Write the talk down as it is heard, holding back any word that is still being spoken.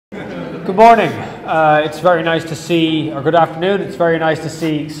Good morning. It's very nice to see, or good afternoon, it's very nice to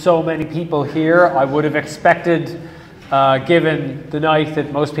see so many people here. I would have expected, given the night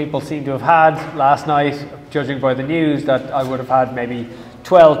that most people seem to have had last night, judging by the news, that I would have had maybe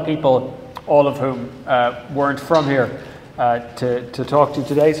 12 people, all of whom weren't from here, to talk to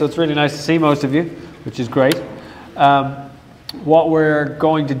today. So it's really nice to see most of you, which is great. What we're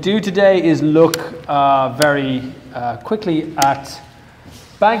going to do today is look very quickly at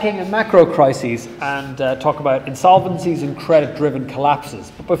banking and macro crises and talk about insolvencies and credit-driven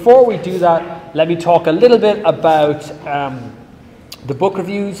collapses. But before we do that, let me talk a little bit about the book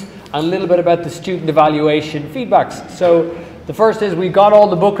reviews and a little bit about the student evaluation feedbacks. So the first is we got all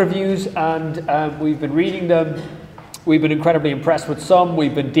the book reviews and we've been reading them. We've been incredibly impressed with some.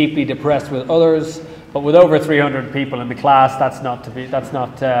 We've been deeply depressed with others. But with over 300 people in the class, that's not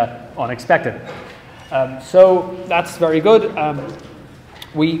unexpected. So that's very good.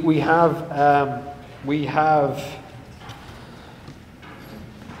 We have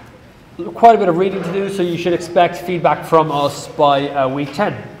quite a bit of reading to do, so you should expect feedback from us by week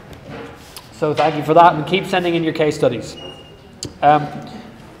 10. So thank you for that, and keep sending in your case studies.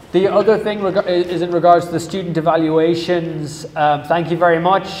 The other thing is in regards to the student evaluations. Thank you very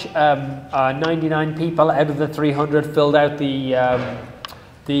much. 99 people out of the 300 filled out the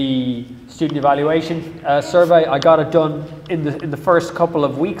student evaluation survey. I got it done in the first couple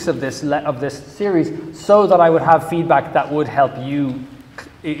of weeks of this series, so that I would have feedback that would help you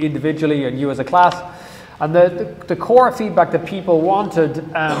individually and you as a class. And the core feedback that people wanted.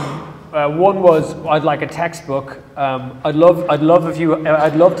 One was, I'd like a textbook. I'd love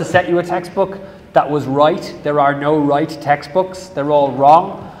to set you a textbook that was right. There are no right textbooks. They're all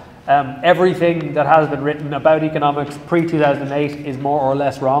wrong. Everything that has been written about economics pre-2008 is more or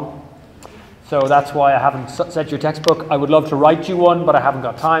less wrong. So that's why I haven't set your textbook. I would love to write you one, but I haven't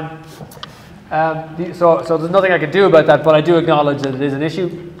got time. So there's nothing I can do about that, but I do acknowledge that it is an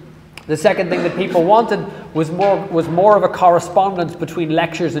issue. The second thing that people wanted was more of a correspondence between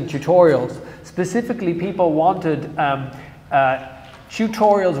lectures and tutorials. Specifically, people wanted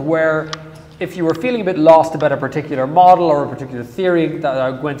tutorials where, if you were feeling a bit lost about a particular model or a particular theory that I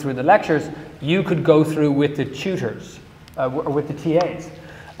went through in the lectures, you could go through with the tutors, or with the TAs.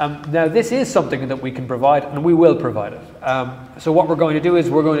 Now, this is something that we can provide, and we will provide it. So what we're going to do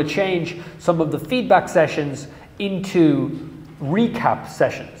is we're going to change some of the feedback sessions into recap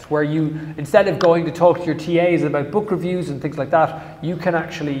sessions, where you, instead of going to talk to your TAs about book reviews and things like that, you can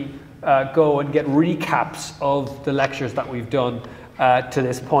actually go and get recaps of the lectures that we've done to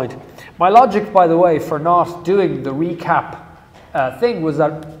this point. My logic, by the way, for not doing the recap thing was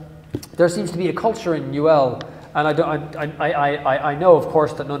that there seems to be a culture in UL, and I know, of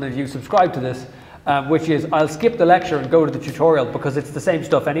course, that none of you subscribe to this, which is I'll skip the lecture and go to the tutorial because it's the same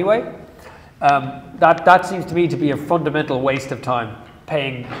stuff anyway. That seems to me to be a fundamental waste of time,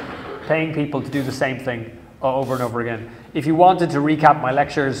 paying people to do the same thing over and over again. If you wanted to recap my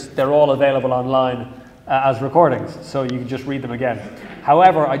lectures, they're all available online as recordings, so you can just read them again.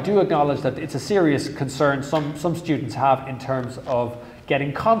 However, I do acknowledge that it's a serious concern some students have in terms of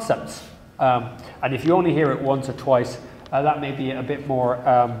getting concepts. And if you only hear it once or twice, that may be a bit more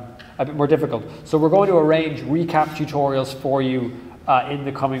difficult. So we're going to arrange recap tutorials for you in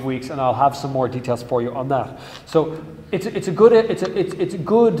the coming weeks, and I'll have some more details for you on that. So it's a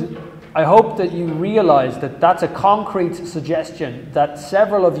good. I hope that you realize that that's a concrete suggestion that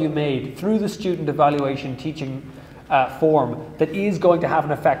several of you made through the student evaluation teaching form that is going to have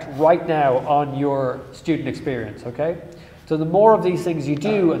an effect right now on your student experience. Okay. So the more of these things you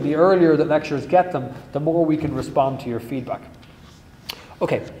do, and the earlier that lecturers get them, the more we can respond to your feedback.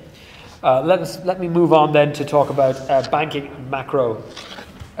 Okay. Let me move on then to talk about banking and macro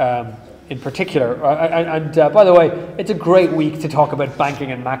in particular. By the way, it's a great week to talk about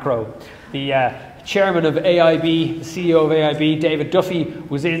banking and macro. The chairman of AIB, the CEO of AIB, David Duffy,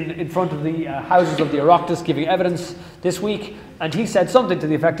 was in front of the houses of the Oireachtas giving evidence this week, and he said something to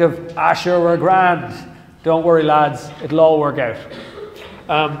the effect of, sure, we're grand. Don't worry, lads, it'll all work out.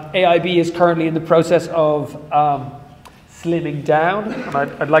 AIB is currently in the process of slimming down, and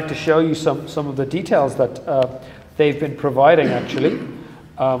I'd like to show you some of the details that they've been providing. Actually,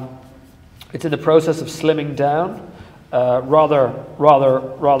 it's in the process of slimming down rather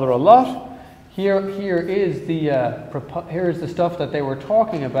a lot. Here is the stuff that they were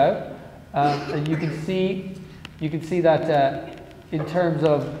talking about, and you can see that in terms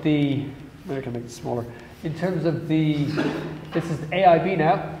of the, maybe I can make it smaller. In terms of the, this is AIB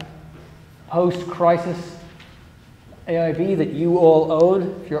now, post-crisis AIB that you all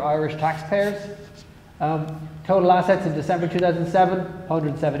own if you're Irish taxpayers. Total assets in December 2007,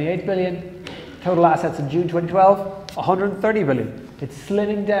 178 billion. Total assets in June 2012, 130 billion. It's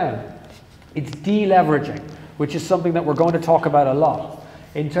slimming down. It's deleveraging, which is something that we're going to talk about a lot.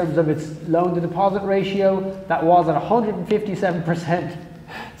 In terms of its loan to deposit ratio, that was at 157%.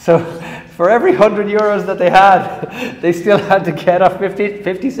 So for every 100 euros that they had, they still had to get off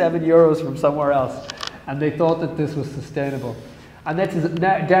 57 euros from somewhere else. And they thought that this was sustainable. And that is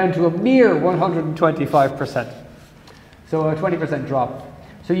now down to a mere 125%. So a 20% drop.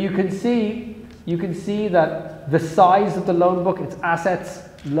 So you can see that the size of the loan book, its assets,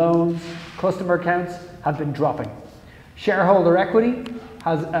 loans, customer accounts have been dropping. Shareholder equity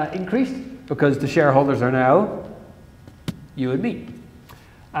has increased because the shareholders are now you and me.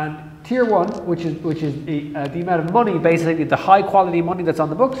 And tier 1, which is the amount of money, basically the high quality money that's on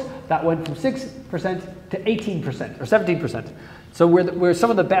the books, that went from 6% to 18% or 17%. So we're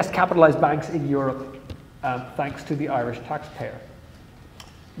some of the best capitalized banks in Europe, thanks to the Irish taxpayer.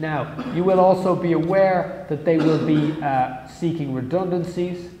 Now, you will also be aware that they will be seeking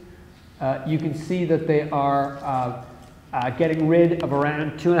redundancies. You can see that they are getting rid of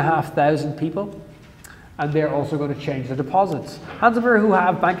around 2,500 people, and they're also going to change their deposits. Hands up here who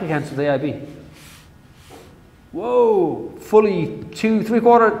have bank accounts with AIB. Whoa, fully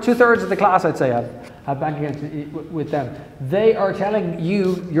two-thirds of the class, I'd say, have bank accounts with them. They are telling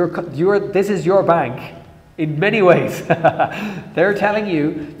you this is your bank. In many ways, they're telling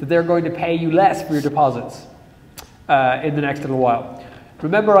you that they're going to pay you less for your deposits in the next little while.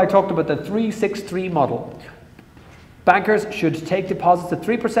 Remember, I talked about the 3-6-3 model. Bankers should take deposits at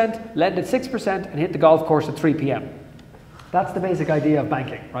 3%, lend at 6%, and hit the golf course at 3 p.m. That's the basic idea of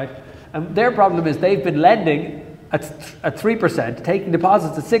banking, right? And their problem is they've been lending at 3%, taking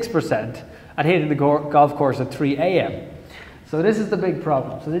deposits at 6%, and hitting the golf course at 3 a.m. So this is the big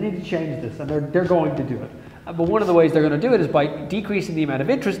problem. So they need to change this, and they're going to do it. But one of the ways they're going to do it is by decreasing the amount of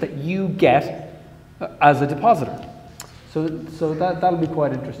interest that you get as a depositor. So that'll be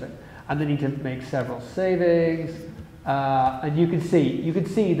quite interesting. And they need to make several savings. And you can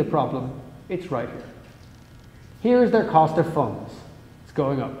see the problem. It's right here. Here's their cost of funds. It's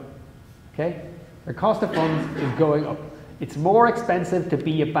going up. Okay? Their cost of funds is going up. It's more expensive to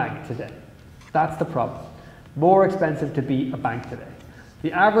be a bank today. That's the problem. More expensive to be a bank today.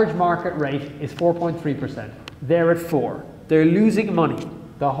 The average market rate is 4.3%. They're at 4%. They're losing money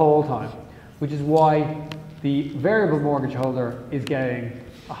the whole time, which is why the variable mortgage holder is getting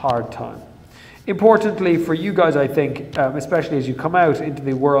a hard time. Importantly for you guys, I think, especially as you come out into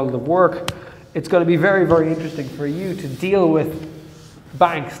the world of work, it's going to be very, very interesting for you to deal with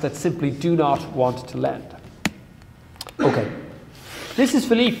banks that simply do not want to lend. Okay, this is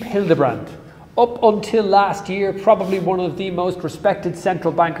Philippe Hildebrand. Up until last year, probably one of the most respected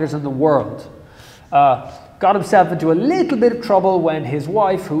central bankers in the world. Got himself into a little bit of trouble when his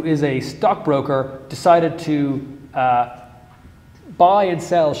wife, who is a stockbroker, decided to buy and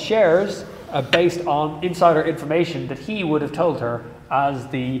sell shares based on insider information that he would have told her as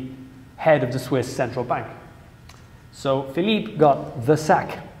the head of the Swiss central bank. So Philippe got the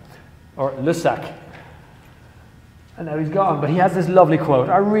sack, or le sack. And now he's gone, but he has this lovely quote.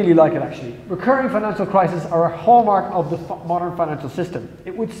 I really like it, actually. Recurring financial crises are a hallmark of the modern financial system.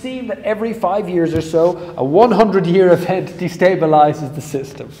 It would seem that every 5 years or so, a 100-year event destabilizes the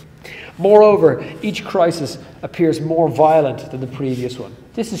system. Moreover, each crisis appears more violent than the previous one.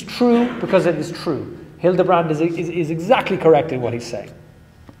 This is true because it is true. Hildebrand is exactly correct in what he's saying.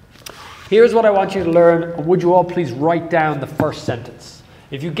 Here's what I want you to learn. Would you all please write down the first sentence?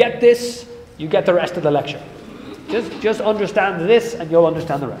 If you get this, you get the rest of the lecture. Just understand this and you'll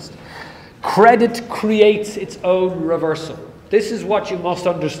understand the rest. Credit creates its own reversal. This is what you must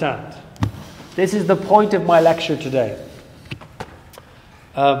understand. This is the point of my lecture today.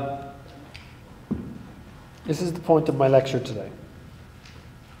 This is the point of my lecture today.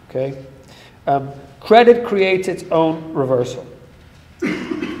 Okay? Credit creates its own reversal.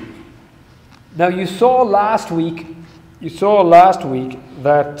 Now you saw last week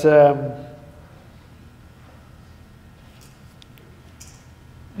that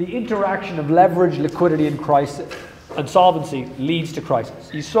the interaction of leverage, liquidity, and crisis and solvency leads to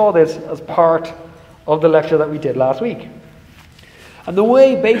crisis. You saw this as part of the lecture that we did last week. And the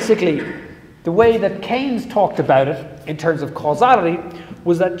way that Keynes talked about it in terms of causality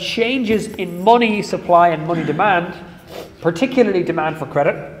was that changes in money supply and money demand, particularly demand for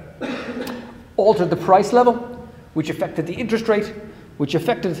credit, altered the price level, which affected the interest rate, which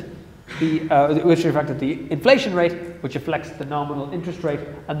affected the inflation rate, which affects the nominal interest rate,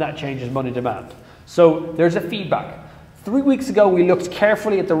 and that changes money demand. So there's a feedback. 3 weeks ago, we looked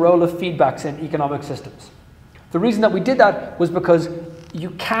carefully at the role of feedbacks in economic systems. The reason that we did that was because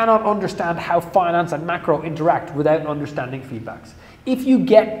you cannot understand how finance and macro interact without understanding feedbacks. If you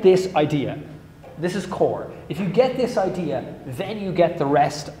get this idea, this is core. If you get this idea, then you get the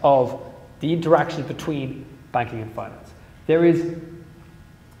rest of the interactions between banking and finance. There is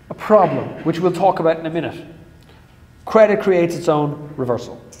a problem, which we'll talk about in a minute. Credit creates its own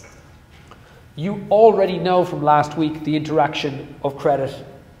reversal. You already know from last week the interaction of credit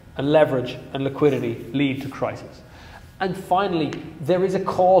and leverage and liquidity lead to crisis. And finally, there is a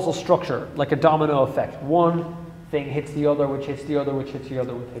causal structure, like a domino effect. One thing hits the other, which hits the other, which hits the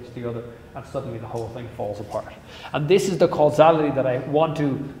other, which hits the other, and suddenly the whole thing falls apart. And this is the causality that I want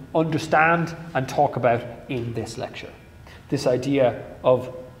to understand and talk about in this lecture. This idea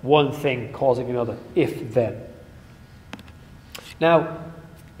of one thing causing another, if then. Now,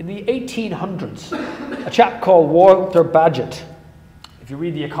 in the 1800s, a chap called Walter Bagehot, if you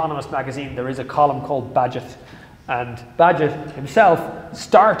read The Economist magazine, there is a column called Bagehot, and Bagehot himself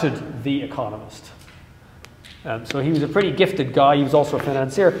started The Economist. So he was a pretty gifted guy. He was also a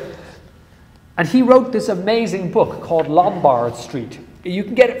financier. And he wrote this amazing book called Lombard Street. You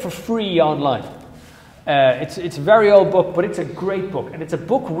can get it for free online. It's a very old book, but it's a great book. And it's a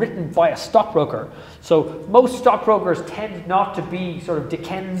book written by a stockbroker. So most stockbrokers tend not to be sort of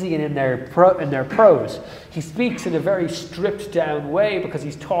Dickensian in their prose. He speaks in a very stripped down way because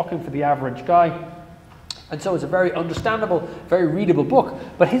he's talking for the average guy. And so it's a very understandable, very readable book.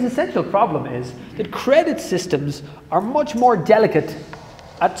 But his essential problem is that credit systems are much more delicate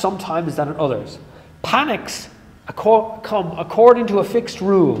at some times than at others. Panics come according to a fixed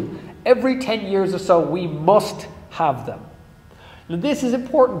rule. Every 10 years or so, we must have them. Now, this is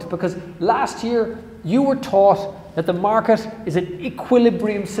important because last year you were taught that the market is an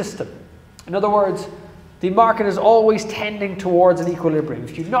equilibrium system. In other words, the market is always tending towards an equilibrium.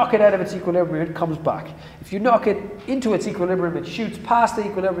 If you knock it out of its equilibrium, it comes back. If you knock it into its equilibrium, it shoots past the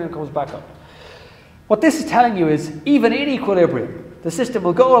equilibrium and comes back up. What this is telling you is, even in equilibrium, the system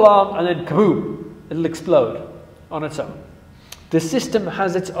will go along and then kaboom, it'll explode on its own. The system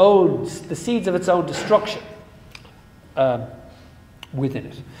has its own, the seeds of its own destruction within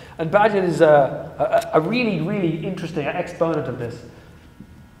it. And Bagehot is a really, really interesting exponent of this.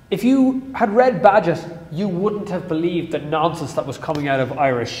 If you had read Bagehot, you wouldn't have believed the nonsense that was coming out of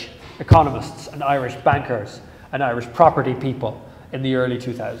Irish economists and Irish bankers and Irish property people in the early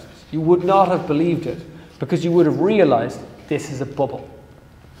 2000s. You would not have believed it because you would have realized this is a bubble.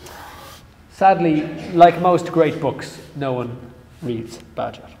 Sadly, like most great books, no one reads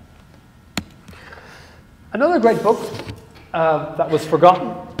Bagehot. Another great book that was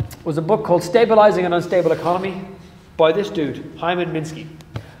forgotten was a book called Stabilizing an Unstable Economy by this dude, Hyman Minsky.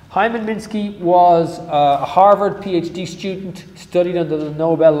 Hyman Minsky was a Harvard PhD student, studied under the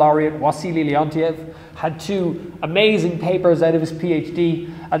Nobel laureate Wassily Leontiev, had 2 amazing papers out of his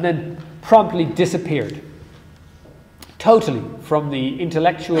PhD, and then promptly disappeared totally from the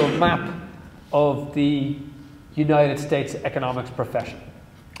intellectual map of the United States economics profession.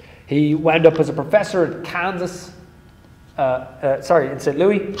 He wound up as a professor at Kansas, in St.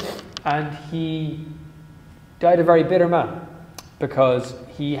 Louis, and he died a very bitter man because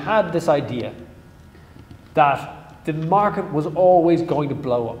he had this idea that the market was always going to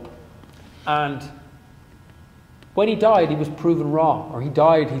blow up. And when he died, he was proven wrong, or he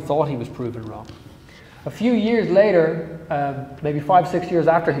thought he was proven wrong. A few years later, maybe 5-6 years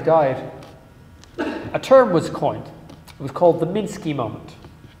after he died, a term was coined. It was called the Minsky moment,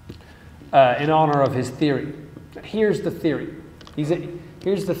 in honor of his theory. Here's the theory.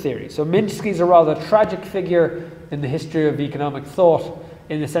 Here's the theory. So Minsky's a rather tragic figure in the history of economic thought,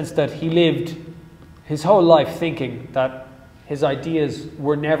 in the sense that he lived his whole life thinking that his ideas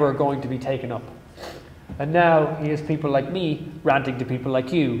were never going to be taken up. And now he has people like me ranting to people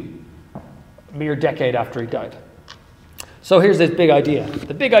like you a mere decade after he died. So here's this big idea.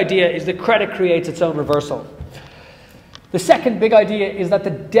 The big idea is that credit creates its own reversal. The second big idea is that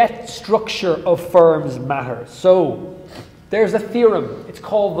the debt structure of firms matters. So there's a theorem. It's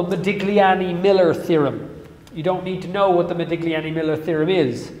called the Modigliani-Miller theorem. You don't need to know what the Modigliani-Miller theorem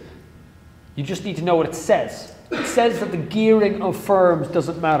is. You just need to know what it says. It says that the gearing of firms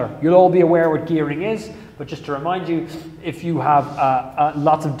doesn't matter. You'll all be aware what gearing is, but just to remind you, if you have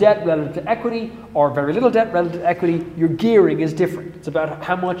lots of debt relative to equity or very little debt relative to equity, your gearing is different. It's about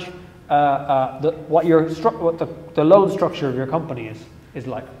how much the loan structure of your company is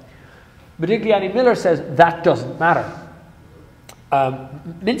like. Modigliani-Miller says that doesn't matter.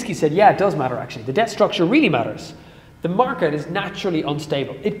 Minsky said, yeah, it does matter actually. The debt structure really matters. The market is naturally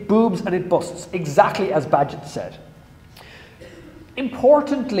unstable. It booms and it busts, exactly as Bagehot said.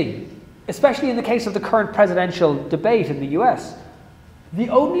 importantly, especially in the case of the current presidential debate in the US, the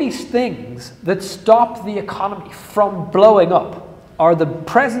only things that stop the economy from blowing up are the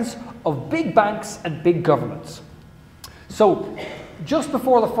presence of big banks and big governments. So, just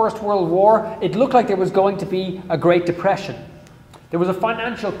before the First World War, it looked like there was going to be a Great Depression. There was a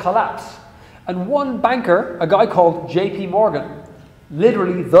financial collapse. And one banker, a guy called J.P. Morgan,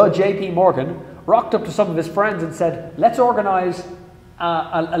 literally the J.P. Morgan, rocked up to some of his friends and said, let's organize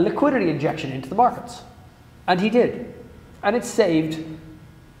a liquidity injection into the markets. And he did. And it saved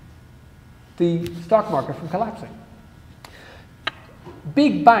the stock market from collapsing.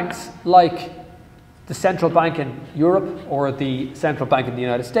 Big banks like the central bank in Europe or the central bank in the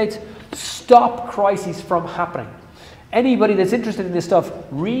United States stop crises from happening. Anybody that's interested in this stuff,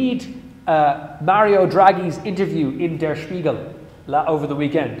 read Mario Draghi's interview in Der Spiegel over the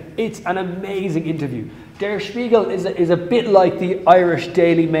weekend. It's an amazing interview. Der Spiegel is a bit like the Irish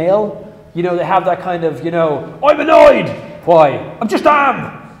Daily Mail. You know, they have that kind of, you know, I'm annoyed. Why? I'm just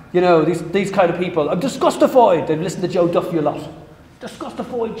am. You know, these kind of people. I'm disgustified. They've listened to Joe Duffy a lot.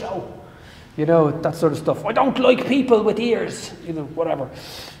 Disgustified Joe. You know, that sort of stuff. I don't like people with ears. You know, whatever.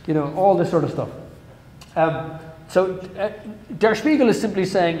 You know, all this sort of stuff. So Der Spiegel is simply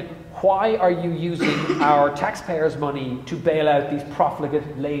saying, why are you using our taxpayers' money to bail out these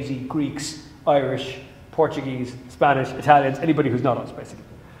profligate, lazy Greeks, Irish, Portuguese, Spanish, Italians, anybody who's not us, basically.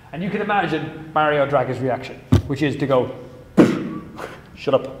 And you can imagine Mario Draghi's reaction, which is to go,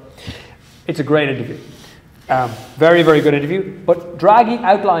 shut up. It's a great interview. Very, very good interview. But Draghi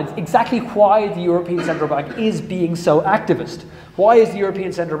outlines exactly why the European Central Bank is being so activist. Why is the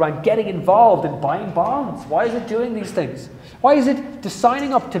European Central Bank getting involved in buying bonds? Why is it doing these things? Why is it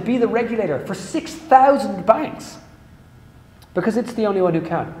signing up to be the regulator for 6,000 banks? Because it's the only one who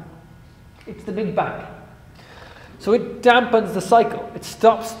can. It's the big bank. So it dampens the cycle. It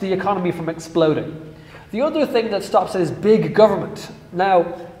stops the economy from exploding. The other thing that stops it is big government.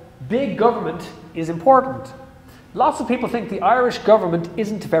 Now, big government is important. Lots of people think the Irish government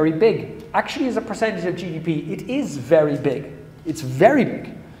isn't very big. Actually, as a percentage of GDP, it is very big. It's very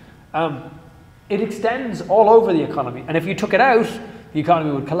big. It extends all over the economy. And if you took it out, the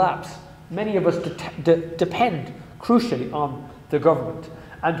economy would collapse. Many of us depend crucially on the government.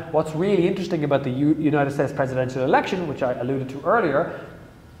 And what's really interesting about the United States presidential election, which I alluded to earlier,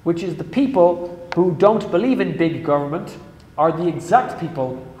 which is the people who don't believe in big government are the exact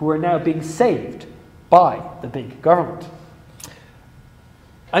people who are now being saved by the big government.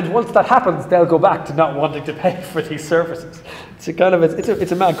 And once that happens, they'll go back to not wanting to pay for these services. It's a kind of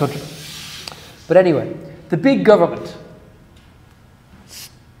it's a mad country. But anyway, the big government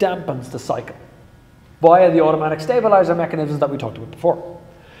dampens the cycle via the automatic stabilizer mechanisms that we talked about before.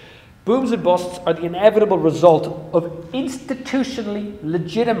 Booms and busts are the inevitable result of institutionally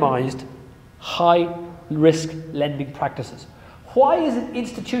legitimized high-risk lending practices. Why is it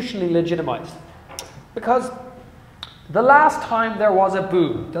institutionally legitimized? Because the last time there was a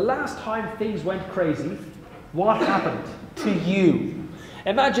boom, the last time things went crazy, what happened to you?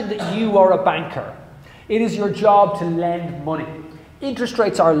 Imagine that you are a banker. It is your job to lend money. Interest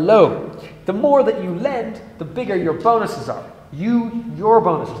rates are low. The more that you lend, the bigger your bonuses are. Your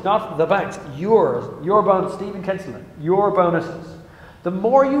bonuses, not the bank's, yours, your bonus, Stephen Kinsella, your bonuses. The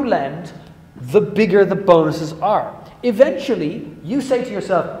more you lend, the bigger the bonuses are. Eventually, you say to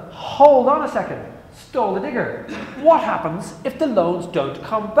yourself, hold on a second, stole the digger. What happens if the loans don't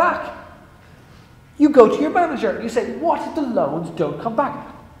come back? You go to your manager, you say, what if the loans don't come back?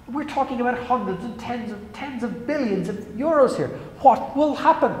 We're talking about hundreds and tens of billions of euros here. What will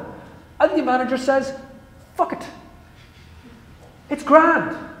happen? And the manager says, fuck it. It's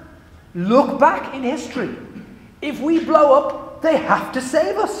grand. Look back in history. If we blow up, they have to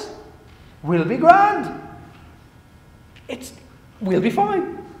save us. We'll be grand. We'll be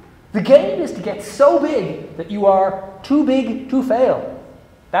fine. The game is to get so big that you are too big to fail.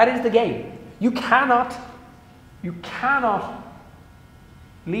 That is the game. You cannot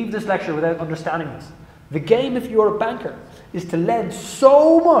leave this lecture without understanding this. The game, if you're a banker, is to lend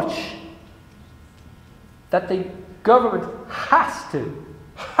so much that the government has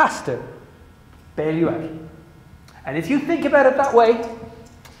to bail you out. And if you think about it that way,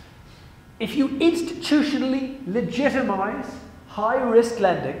 if you institutionally legitimize high-risk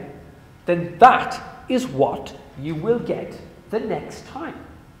lending, then that is what you will get the next time.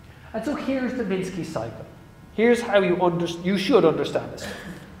 And so here's the Minsky cycle. Here's how you should understand this.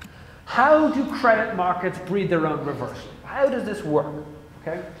 How do credit markets breed their own reversal? How does this work?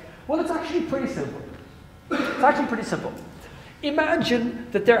 Okay? Well, it's actually pretty simple. It's actually pretty simple. Imagine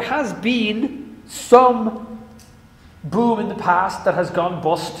that there has been some boom in the past that has gone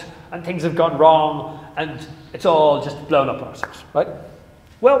bust and things have gone wrong and it's all just blown up on ourselves, right?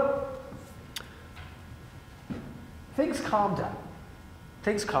 Well, things calm down.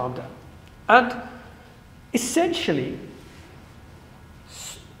 Things calm down. And essentially,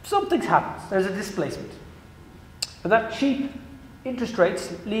 something happens. There's a displacement. And that cheap interest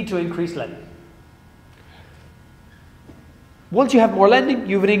rates lead to increased lending. Once you have more lending,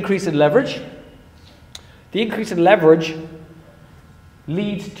 you have an increase in leverage. The increase in leverage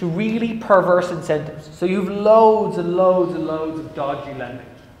leads to really perverse incentives. So you have loads and loads and loads of dodgy lending.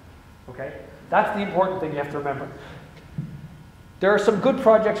 Okay? That's the important thing you have to remember. There are some good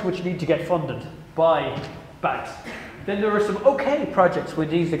projects which need to get funded by banks. Then there are some okay projects which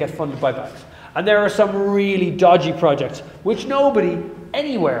need to get funded by banks. And there are some really dodgy projects which nobody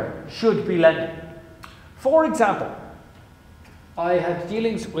anywhere should be lending. For example, I had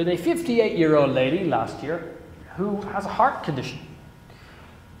dealings with a 58-year-old lady last year who has a heart condition,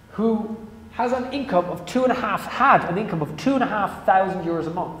 who has an income of had an income of €2,500 a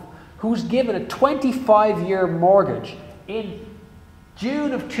month, who's given a 25-year mortgage in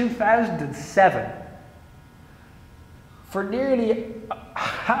June of 2007 for nearly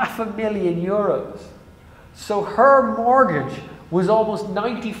 €500,000. So her mortgage was almost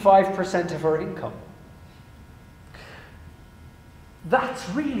 95% of her income. That's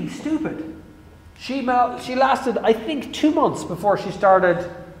really stupid. She lasted, I think, 2 months before she started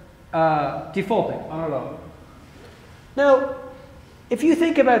defaulting on her loan. Now, if you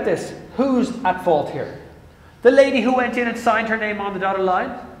think about this, who's at fault here? The lady who went in and signed her name on the dotted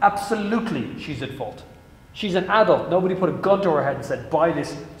line? Absolutely, she's at fault. She's an adult. Nobody put a gun to her head and said, buy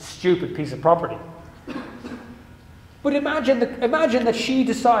this stupid piece of property. But imagine that she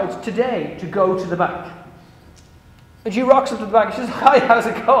decides today to go to the bank. And she rocks up to the bank and she says, hi, how's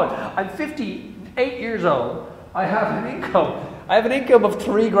it going? I'm 58 years old. I have an income. I have an income of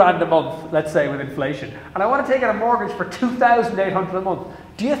 $3,000 a month, let's say, with inflation. And I want to take out a mortgage for $2,800 a month.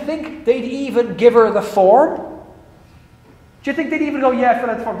 Do you think they'd even give her the form? Do you think they'd even go, yeah,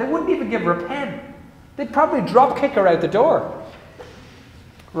 fill out the form? They wouldn't even give her a pen. They'd probably drop kick her out the door.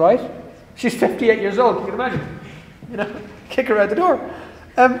 Right? She's 58 years old, you can imagine. You know, kick her out the door.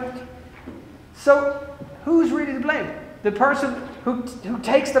 So, who's really to blame? The person who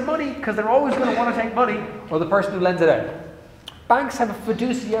takes the money, because they're always going to want to take money, or the person who lends it out? Banks have a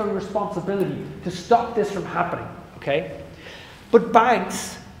fiduciary responsibility to stop this from happening, okay? But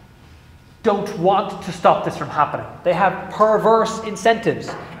banks don't want to stop this from happening. They have perverse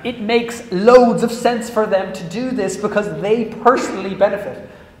incentives. It makes loads of sense for them to do this because they personally benefit.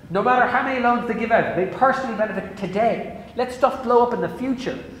 No matter how many loans they give out, they personally benefit today. Let stuff blow up in the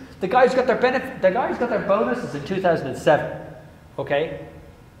future. The guys got their bonuses in 2007, okay?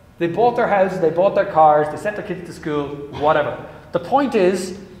 They bought their houses, they bought their cars, they sent their kids to school, whatever. The point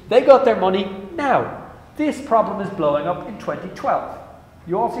is, they got their money now. This problem is blowing up in 2012.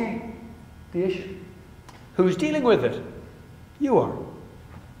 You all see the issue. Who's dealing with it? You are.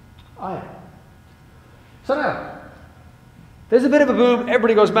 I am. So now, there's a bit of a boom,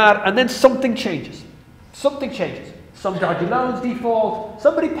 everybody goes mad, and then something changes. Something changes. Some dodgy loans default,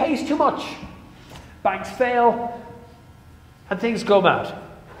 somebody pays too much. Banks fail, and things go mad.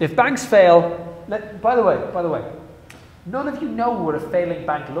 If banks fail, by the way, none of you know what a failing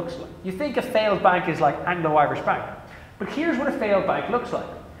bank looks like. You think a failed bank is like Anglo-Irish Bank. But here's what a failed bank looks like.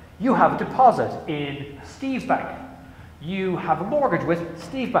 You have a deposit in Steve's bank. You have a mortgage with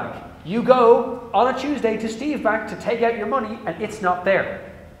Steve Bank. You go on a Tuesday to Steve Bank to take out your money and it's not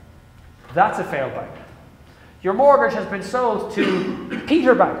there. That's a failed bank. Your mortgage has been sold to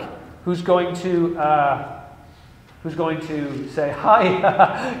Peter Bank, who's going to say,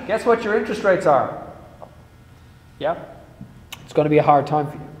 hi, guess what your interest rates are? Yeah? It's going to be a hard time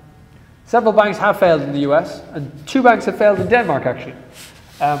for you. Several banks have failed in the US, and 2 banks have failed in Denmark, actually.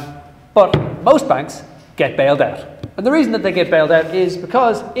 But most banks get bailed out. And the reason that they get bailed out is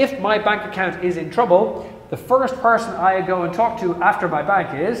because if my bank account is in trouble, the first person I go and talk to after my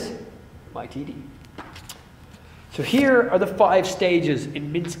bank is my TD. So here are the 5 stages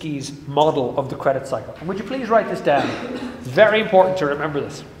in Minsky's model of the credit cycle. And would you please write this down? It's very important to remember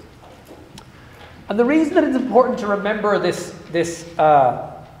this. And the reason that it's important to remember this is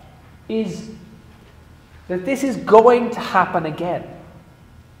that this is going to happen again.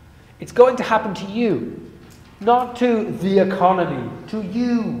 It's going to happen to you, not to the economy, to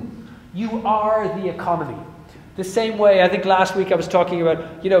you. You are the economy. The same way, I think last week I was talking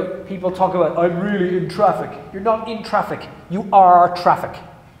about, people talk about, I'm really in traffic. You're not in traffic. You are traffic.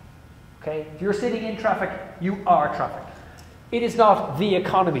 Okay? If you're sitting in traffic, you are traffic. It is not the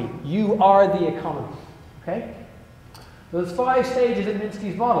economy. You are the economy. Okay? There's 5 stages in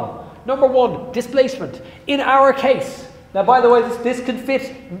Minsky's model. Number 1, displacement. In our case, now by the way, this could fit,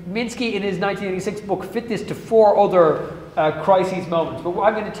 Minsky in his 1986 book fit this to 4 other crises moments, but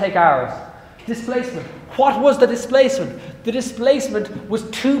I'm going to take ours. Displacement. What was the displacement? The displacement was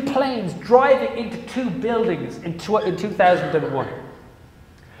 2 planes driving into 2 buildings in 2001.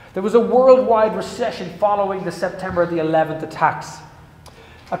 There was a worldwide recession following the September the 11th attacks.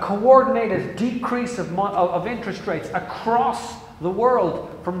 A coordinated decrease of interest rates across the world,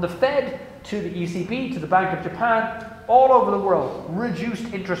 from the Fed to the ECB to the Bank of Japan, all over the world,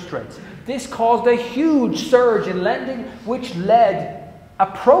 reduced interest rates. This caused a huge surge in lending, which led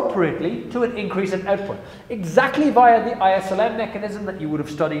appropriately to an increase in output, exactly via the ISLM mechanism that you would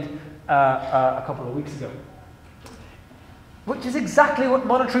have studied a couple of weeks ago, which is exactly what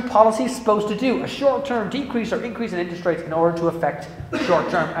monetary policy is supposed to do, a short-term decrease or increase in interest rates in order to affect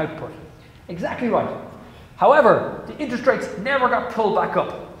short-term output. Exactly right. However, the interest rates never got pulled back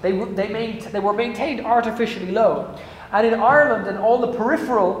up. They were maintained artificially low. And in Ireland and all the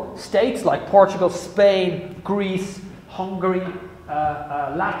peripheral states like Portugal, Spain, Greece, Hungary,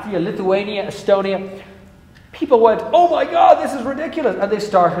 Latvia, Lithuania, Estonia, people went, oh my God, this is ridiculous, and they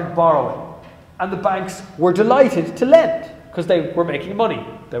started borrowing. And the banks were delighted to lend because they were making money.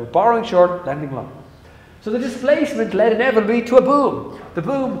 They were borrowing short, lending long. So the displacement led inevitably to a boom. The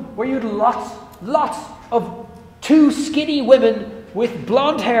boom where you had lots of 2 skinny women with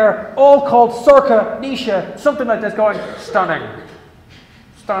blonde hair, all called Circa, Nisha, something like this, going, stunning,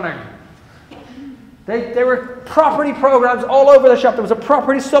 stunning. There were property programs all over the shop. There was a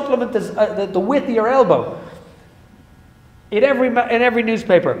property supplement the width of your elbow in every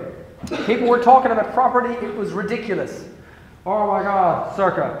newspaper. People were talking about property. It was ridiculous. Oh my God,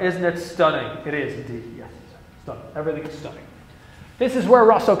 Circa, isn't it stunning? It is indeed, yes, stunning. Everything is stunning. This is where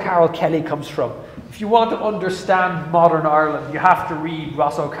Ross O'Carroll Kelly comes from. If you want to understand modern Ireland, you have to read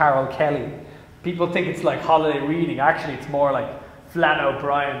Ross O'Carroll Kelly. People think it's like holiday reading. Actually, it's more like Flann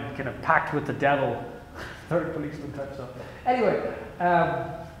O'Brien, kind of packed with the devil, third policeman type stuff. Anyway,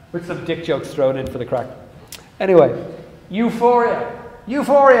 with some dick jokes thrown in for the crack. Anyway, euphoria.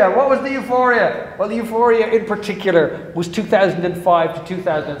 Euphoria. What was the euphoria? Well, the euphoria in particular was 2005 to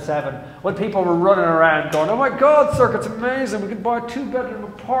 2007, when people were running around going, oh my God, Circa, it's amazing. We can buy a 2-bedroom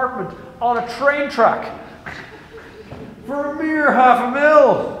apartment on a train track for a mere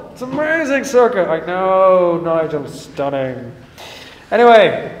 $500,000. It's amazing, Circa. I know, Nigel, stunning.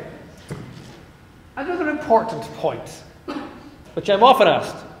 Anyway, another important point, which I'm often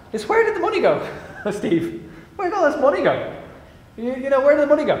asked, is where did the money go, Steve? Where did all this money go? You know, where did the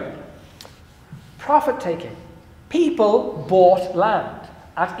money go? Profit taking. People bought land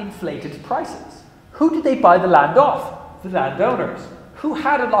at inflated prices. Who did they buy the land off? The landowners. Who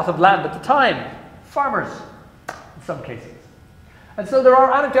had a lot of land at the time? Farmers, in some cases. And so there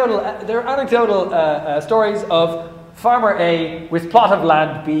are anecdotal stories of Farmer A with plot of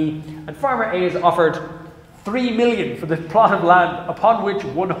land B, and Farmer A is offered $3 million for the plot of land upon which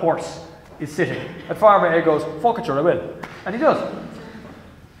 1 horse is sitting. And Farmer A goes, fuck it, sure I will. And he does.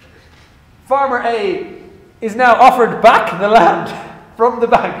 Farmer A is now offered back the land from the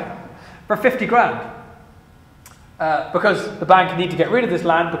bank for 50 grand. Because the bank need to get rid of this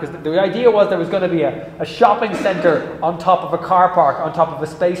land, because the idea was there was going to be a shopping centre on top of a car park, on top of a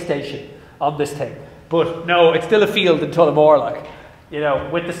space station on this thing. But no, it's still a field in Tullamore, like, you know,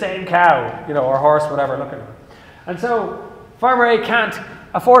 with the same cow, you know, or horse, whatever, looking at it. And so Farmer A can't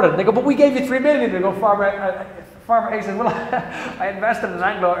afford it. They go, but we gave you $3 million. They go, Farmer A says, well, I invested in an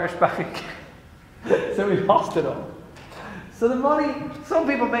Anglo-Irish bank. So we lost it all. So the money, some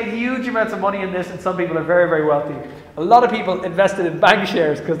people made huge amounts of money in this, and some people are very, very wealthy. A lot of people invested in bank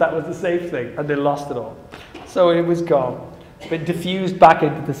shares because that was the safe thing, and they lost it all. So it was gone. It's been diffused back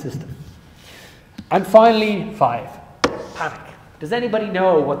into the system. And finally, 5, panic. Does anybody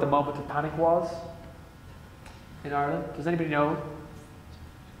know what the moment of panic was in Ireland? Does anybody know?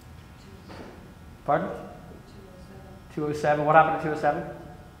 Pardon? 207. What happened in 207?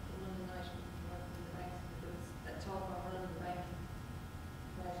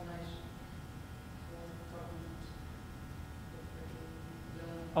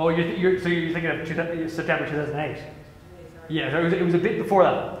 Oh, so you're thinking of September 2008? Yeah, so it was a bit before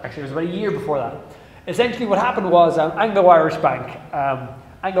that. Actually, it was about a year before that. Essentially, what happened was Anglo-Irish Bank.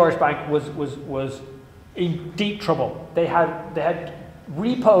 Anglo-Irish Bank was in deep trouble. They had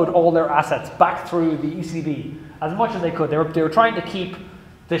repoed all their assets back through the ECB as much as they could. They were trying to keep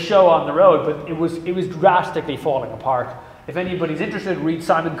the show on the road, but it was drastically falling apart. If anybody's interested, read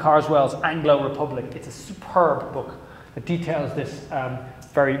Simon Carswell's Anglo Republic. It's a superb book that details this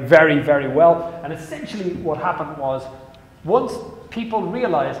very, very, very well. And essentially what happened was once people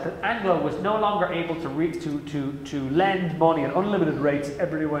realized that Anglo was no longer able to lend money at unlimited rates,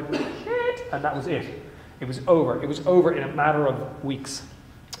 everybody went, shit, and that was it. It was over. It was over in a matter of weeks.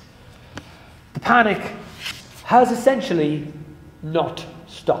 The panic has essentially not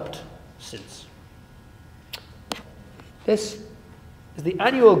stopped since. This is the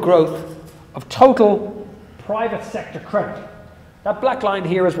annual growth of total private sector credit. That black line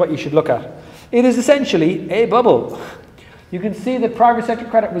here is what you should look at. It is essentially a bubble. You can see that private sector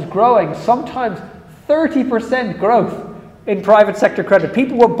credit was growing, sometimes 30% growth in private sector credit.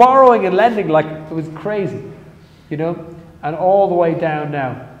 People were borrowing and lending like it was crazy, you know, and all the way down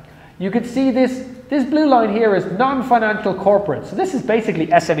now. You can see this blue line here is non-financial corporates. So this is basically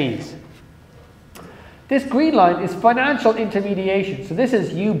SMEs. This green line is financial intermediation. So this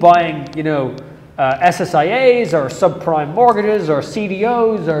is you buying, you know, SSIAs or subprime mortgages or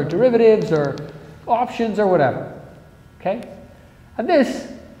CDOs or derivatives or options or whatever. Okay? And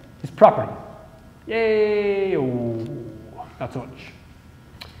this is property. Yay! Oh, not so much.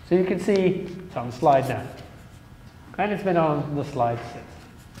 So you can see it's on the slide now. And it's been on the slide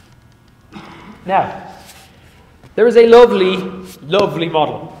since. Now, there is a lovely, lovely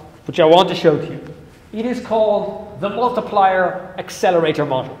model which I want to show to you. It is called the multiplier accelerator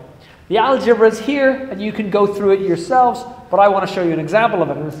model. The algebra is here and you can go through it yourselves, but I want to show you an example of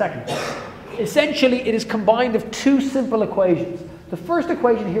it in a second. Essentially, it is combined of two simple equations. The first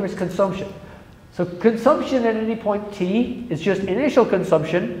equation here is consumption. So consumption at any point t is just initial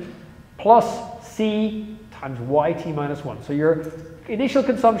consumption plus c times yt minus 1. So your initial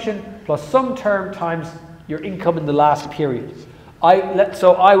consumption plus some term times your income in the last period.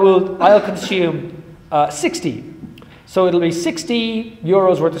 I'll consume 60. So it'll be 60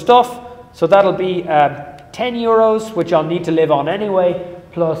 euros worth of stuff. So that'll be 10 euros, which I'll need to live on anyway,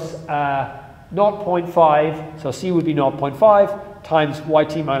 plus 0.5. So C would be 0.5 times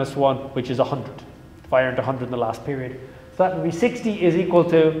yt minus 1, which is 100. If I earned 100 in the last period. So that would be 60 is equal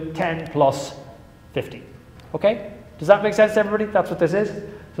to 10 plus 50. Okay? Does that make sense to everybody? That's what this is.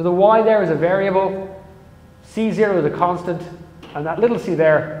 So the y there is a variable, C0 is a constant, and that little c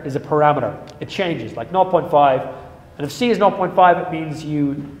there is a parameter. It changes, like 0.5. And if c is 0.5, it means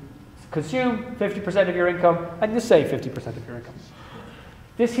you consume 50% of your income, and you save 50% of your income.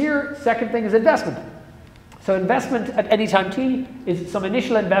 This here, second thing, is investment. So investment at any time t is some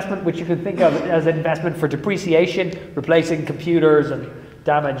initial investment, which you can think of as investment for depreciation, replacing computers and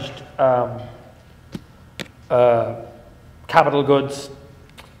damaged capital goods.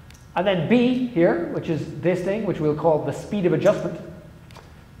 And then b here, which is this thing, which we'll call the speed of adjustment,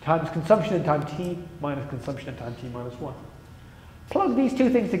 times consumption in time t minus consumption in time t minus 1. Plug these two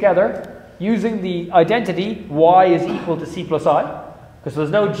things together using the identity y is equal to c plus i, because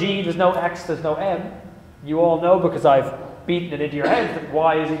there's no g, there's no x, there's no m. You all know, because I've beaten it into your heads, that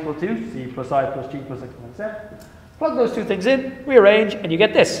y is equal to c plus I plus g plus x minus m. Plug those two things in, rearrange, and you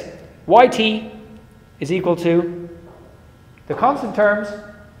get this. Yt is equal to the constant terms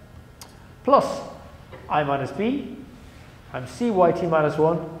plus I minus b times cyt minus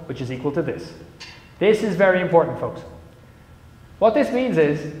 1, which is equal to this. This is very important, folks. What this means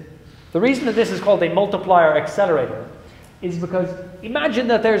is, the reason that this is called a multiplier accelerator is because imagine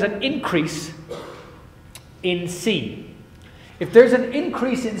that there's an increase in C. If there's an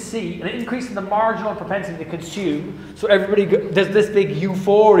increase in C, an increase in the marginal propensity to consume, so everybody does this big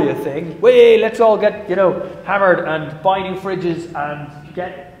euphoria thing, way, let's all get, you know, hammered and buy new fridges and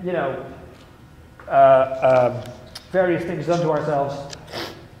get, you know, various things done to ourselves,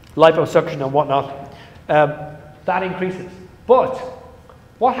 liposuction and whatnot, that increases. But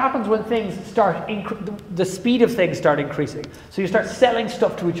what happens when things start, the speed of things start increasing? So you start selling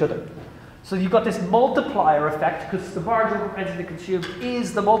stuff to each other. So you've got this multiplier effect, because the marginal propensity to consume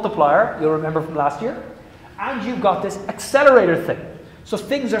is the multiplier, you'll remember from last year. And you've got this accelerator thing. So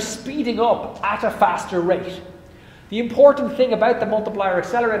things are speeding up at a faster rate. The important thing about the multiplier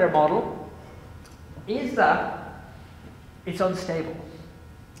accelerator model is that it's unstable.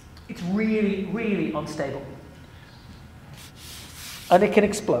 It's really, really unstable. And it can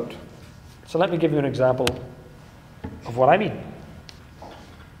explode. So let me give you an example of what I mean.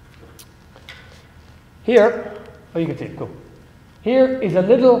 Here, oh, you can see it, cool. Here is a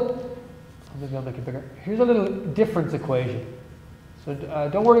little, maybe I'll make it bigger. Here's a little difference equation. So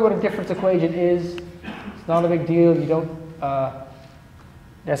don't worry what a difference equation is. It's not a big deal. You don't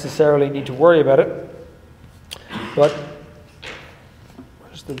necessarily need to worry about it. But,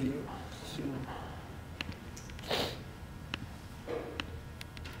 where's the view? Zoom.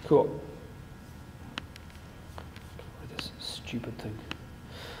 Cool. This stupid thing.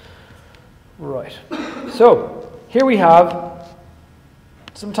 Right. So, here we have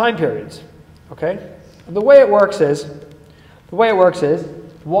some time periods, okay? And the way it works is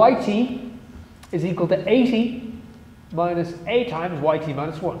yt is equal to 80 minus a times yt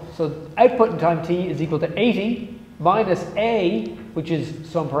minus 1. So output in time t is equal to 80 minus a, which is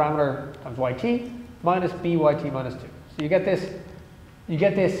some parameter times yt, minus byt minus 2. So you get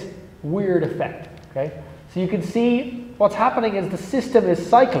this weird effect, okay? So you can see what's happening is the system is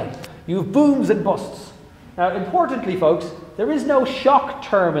cycling. You have booms and busts. Now, importantly, folks, there is no shock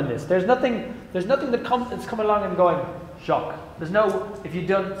term in this. There's nothing that's coming along and going shock. There's no, if you've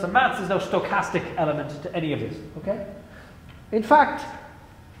done some maths, there's no stochastic element to any of this, okay? In fact,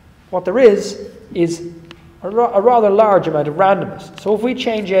 what there is a rather large amount of randomness. So if we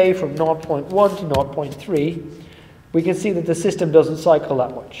change a from 0.1 to 0.3, we can see that the system doesn't cycle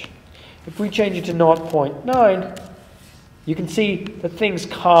that much. If we change it to 0.9, you can see that things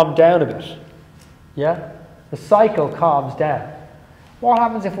calm down a bit. Yeah? The cycle calms down. What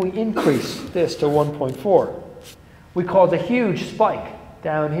happens if we increase this to 1.4? We cause a huge spike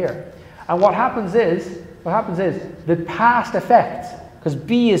down here. And what happens is the past effects, because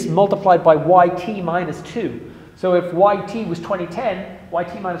b is multiplied by yt minus 2. So if yt was 2010,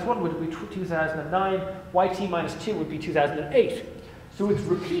 yt minus 1 would be 2009, yt minus 2 would be 2008. So it's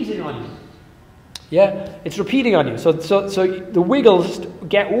repeating on you. Yeah, it's repeating on you. So the wiggles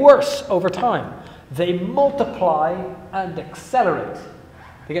get worse over time. They multiply and accelerate.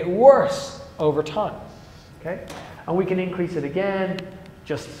 They get worse over time. Okay? And we can increase it again,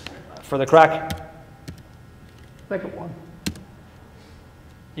 just for the crack. Make it 1.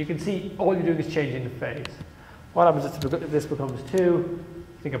 You can see all you're doing is changing the phase. What happens if this becomes 2?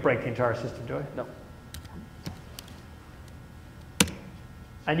 I think I break the entire system, do I? No.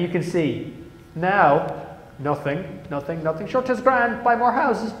 And you can see now nothing. Short test grand, buy more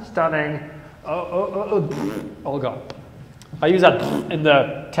houses, stunning. All gone. I use that in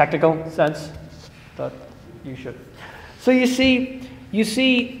the technical sense, but you should. So you see,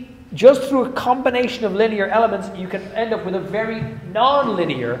 just through a combination of linear elements, you can end up with a very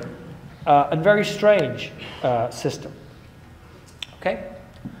non-linear and very strange system. Okay?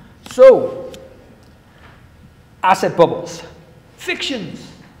 So, asset bubbles,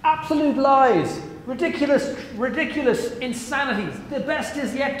 fictions, absolute lies, ridiculous insanities, the best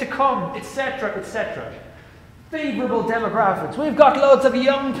is yet to come, etc., etc. Favorable demographics. We've got loads of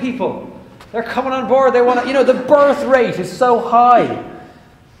young people. They're coming on board. They want to, the birth rate is so high.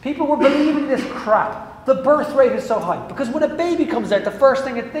 People were believing this crap. The birth rate is so high. Because when a baby comes out, the first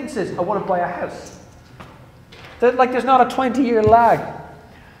thing it thinks is, I want to buy a house. There's not a 20-year lag.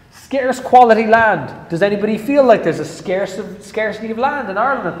 Scarce quality land. Does anybody feel like there's a scarcity of land in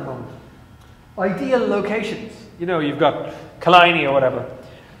Ireland at the moment? Ideal locations. You've got Killiney or whatever.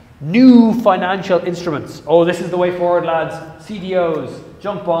 New financial instruments. Oh, this is the way forward, lads. CDOs,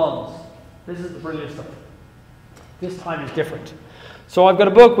 junk bonds. This is the brilliant stuff. This time is different. So I've got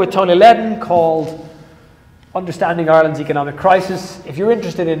a book with Tony Ledden called Understanding Ireland's Economic Crisis. If you're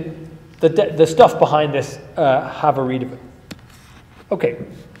interested in the stuff behind this, have a read of it. Okay.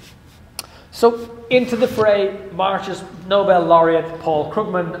 So into the fray marches Nobel laureate Paul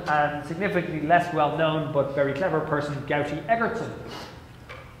Krugman and significantly less well-known but very clever person Gauti Egerton.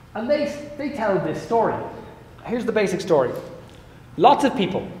 And they tell this story. Here's the basic story. There are lots of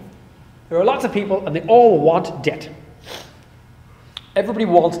people and they all want debt. Everybody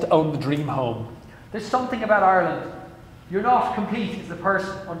wants to own the dream home. There's something about Ireland. You're not complete as a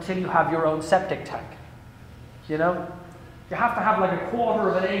person until you have your own septic tank. You have to have like a quarter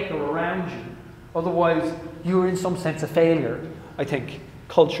of an acre around you. Otherwise, you're in some sense a failure, I think,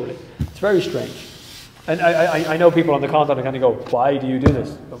 culturally. It's very strange. And I know people on the continent kind of go, why do you do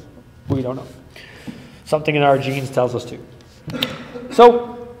this? But we don't know. Something in our genes tells us to.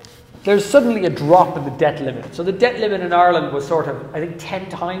 So there's suddenly a drop in the debt limit. So the debt limit in Ireland was sort of, I think, 10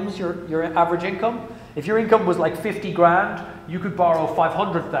 times your average income. If your income was like 50 grand, you could borrow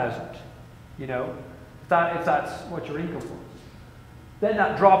 500,000, if that's what your income was. Then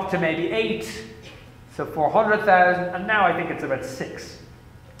that dropped to maybe 8, so 400,000, and now I think it's about 6.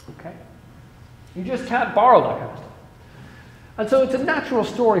 Okay? You just can't borrow that kind of stuff. And so it's a natural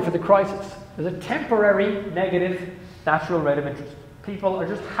story for the crisis. There's a temporary negative natural rate of interest. People are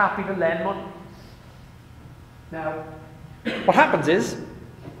just happy to lend money. Now, what happens is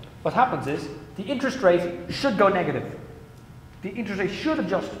the interest rate should go negative. The interest rate should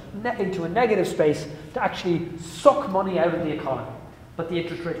adjust into a negative space to actually suck money out of the economy. But the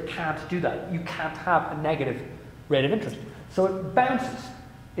interest rate can't do that. You can't have a negative rate of interest. So it bounces.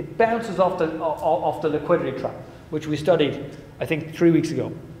 It bounces off the liquidity trap, which we studied, I think, 3 weeks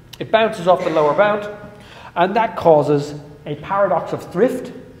ago. It bounces off the lower bound, And that causes a paradox of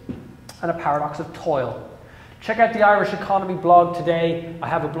thrift and a paradox of toil. Check out the Irish Economy blog today. I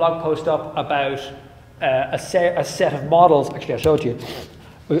have a blog post up about a set of models. Actually, I showed you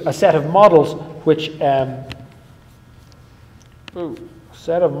a set of models which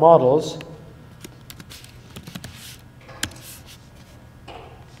set of models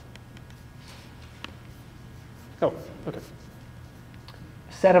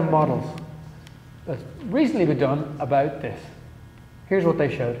set of models that's recently been done about this. Here's what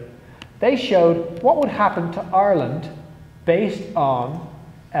they showed. They showed what would happen to Ireland based on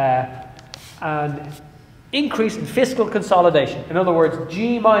an increase in fiscal consolidation. In other words,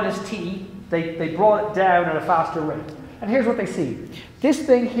 G minus T, they brought it down at a faster rate. And here's what they see. This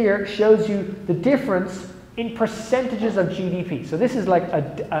thing here shows you the difference in percentages of GDP. So this is like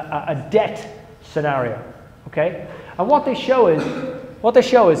a debt scenario, okay? And what they show is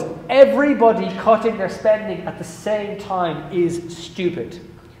everybody cutting their spending at the same time is stupid.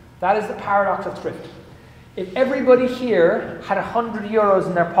 That is the paradox of thrift. If everybody here had 100 euros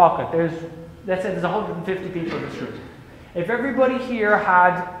in their pocket, let's say there's 150 people in this room. If everybody here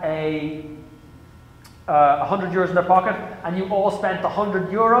had 100 euros in their pocket and you all spent 100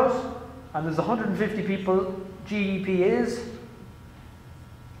 euros and there's 150 people, GDP is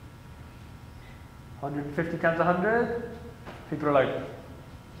 150 times 100. People are like,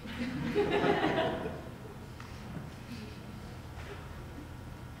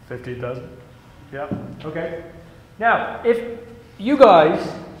 $15,000. Yeah, okay. Now, if you guys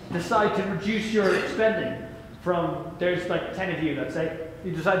decide to reduce your spending from, there's like 10 of you, let's say,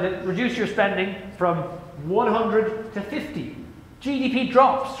 you decide to reduce your spending from 100 to 50. GDP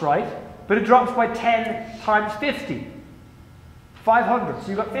drops, right? But it drops by 10 times 50. 500. So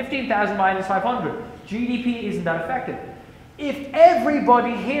you've got 15,000 minus 500. GDP isn't that affected. If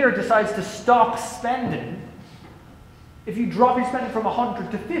everybody here decides to stop spending, if you drop your spending from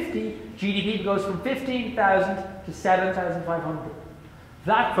 100 to 50, GDP goes from 15,000 to 7,500.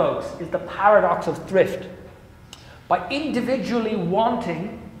 That, folks, is the paradox of thrift. By individually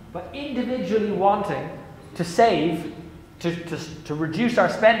wanting to save, to reduce our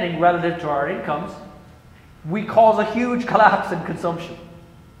spending relative to our incomes, we cause a huge collapse in consumption.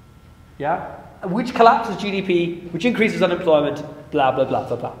 Yeah? Which collapses GDP, which increases unemployment, blah, blah, blah,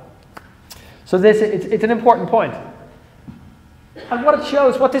 blah, blah. So it's an important point. And what it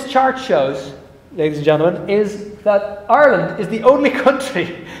shows, what this chart shows, ladies and gentlemen, is that Ireland is the only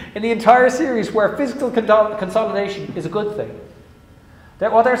country in the entire series where fiscal consolidation is a good thing.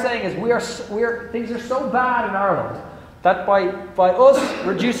 What they're saying is things are so bad in Ireland that by us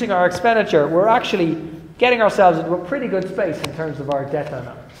reducing our expenditure, we're actually getting ourselves into a pretty good space in terms of our debt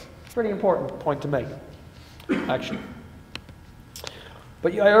dynamics. Pretty important point to make, actually.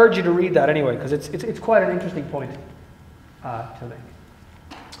 But I urge you to read that anyway, because it's quite an interesting point to make.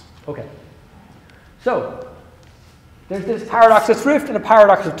 Okay. So, there's this paradox of thrift and a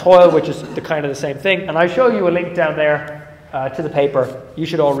paradox of toil, which is the kind of the same thing. And I show you a link down there to the paper. You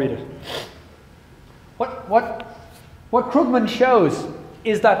should all read it. What Krugman shows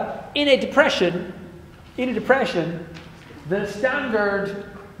is that in a depression, the standard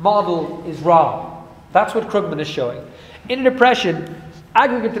model is wrong. That's what Krugman is showing. In a depression,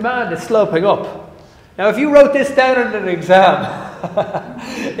 aggregate demand is sloping up. Now, if you wrote this down in an exam,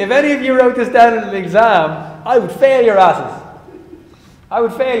 if any of you wrote this down in an exam, I would fail your asses. I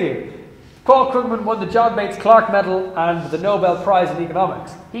would fail you. Paul Krugman won the John Bates Clark Medal and the Nobel Prize in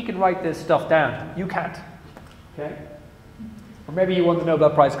Economics. He can write this stuff down. You can't. Okay? Or maybe he won the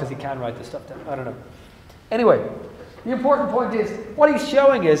Nobel Prize because he can write this stuff down. I don't know. Anyway, the important point is, what he's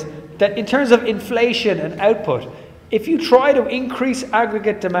showing is that in terms of inflation and output, if you try to increase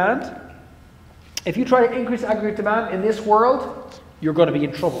aggregate demand, in this world, you're going to be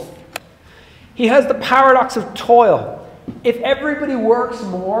in trouble. He has the paradox of toil. If everybody works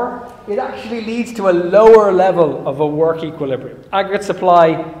more, it actually leads to a lower level of a work equilibrium. Aggregate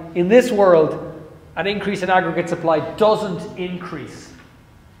supply, in this world, an increase in aggregate supply doesn't increase.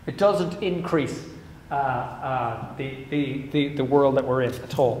 It doesn't increase the world that we're in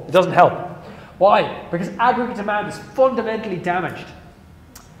at all. It doesn't help. Why? Because aggregate demand is fundamentally damaged,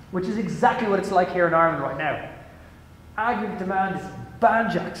 which is exactly what it's like here in Ireland right now. Aggregate demand is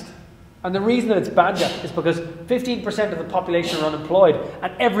banjaxed. And the reason that it's banjaxed is because 15% of the population are unemployed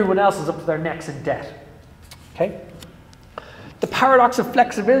and everyone else is up to their necks in debt. Okay? The paradox of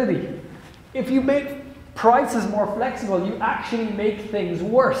flexibility. If you make prices more flexible, you actually make things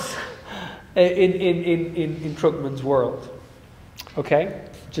worse in Krugman's world. Okay?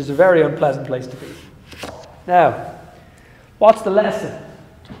 Which is a very unpleasant place to be. Now, what's the lesson?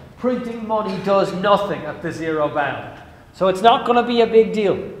 printing money does nothing at the zero bound. So it's not going to be a big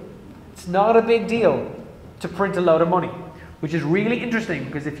deal. It's not a big deal to print a load of money, which is really interesting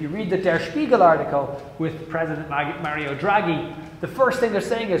because if you read the Der Spiegel article with President Mario Draghi, the first thing they're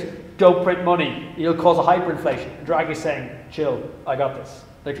saying is, don't print money, you'll cause a hyperinflation. And Draghi's saying, chill, I got this.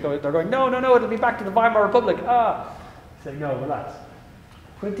 They're going, no, it'll be back to the Weimar Republic. Saying, no, relax.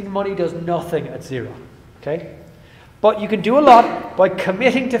 Printing money does nothing at zero, okay? But you can do a lot by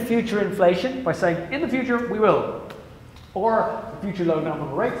committing to future inflation, by saying, in the future, we will. Or future low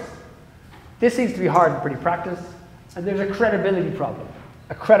nominal rates. This seems to be hard in pretty practice. And there's a credibility problem.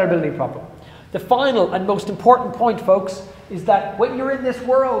 A credibility problem. The final and most important point, folks, is that when you're in this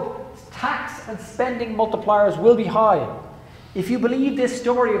world, tax and spending multipliers will be high. If you believe this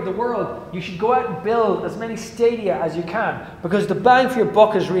story of the world, you should go out and build as many stadia as you can, because the bang for your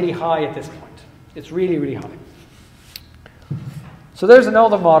buck is really high at this point. It's really, really high. So there's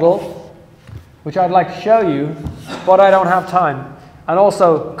another model, which I'd like to show you, but I don't have time. And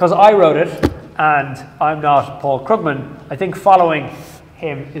also, because I wrote it, and I'm not Paul Krugman, I think following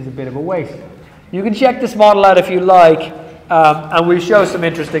him is a bit of a waste. You can check this model out if you like, and we'll show some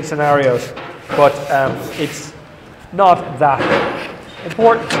interesting scenarios, but it's not that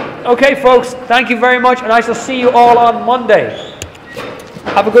important. Okay, folks, thank you very much, and I shall see you all on Monday.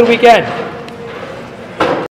 Have a good weekend.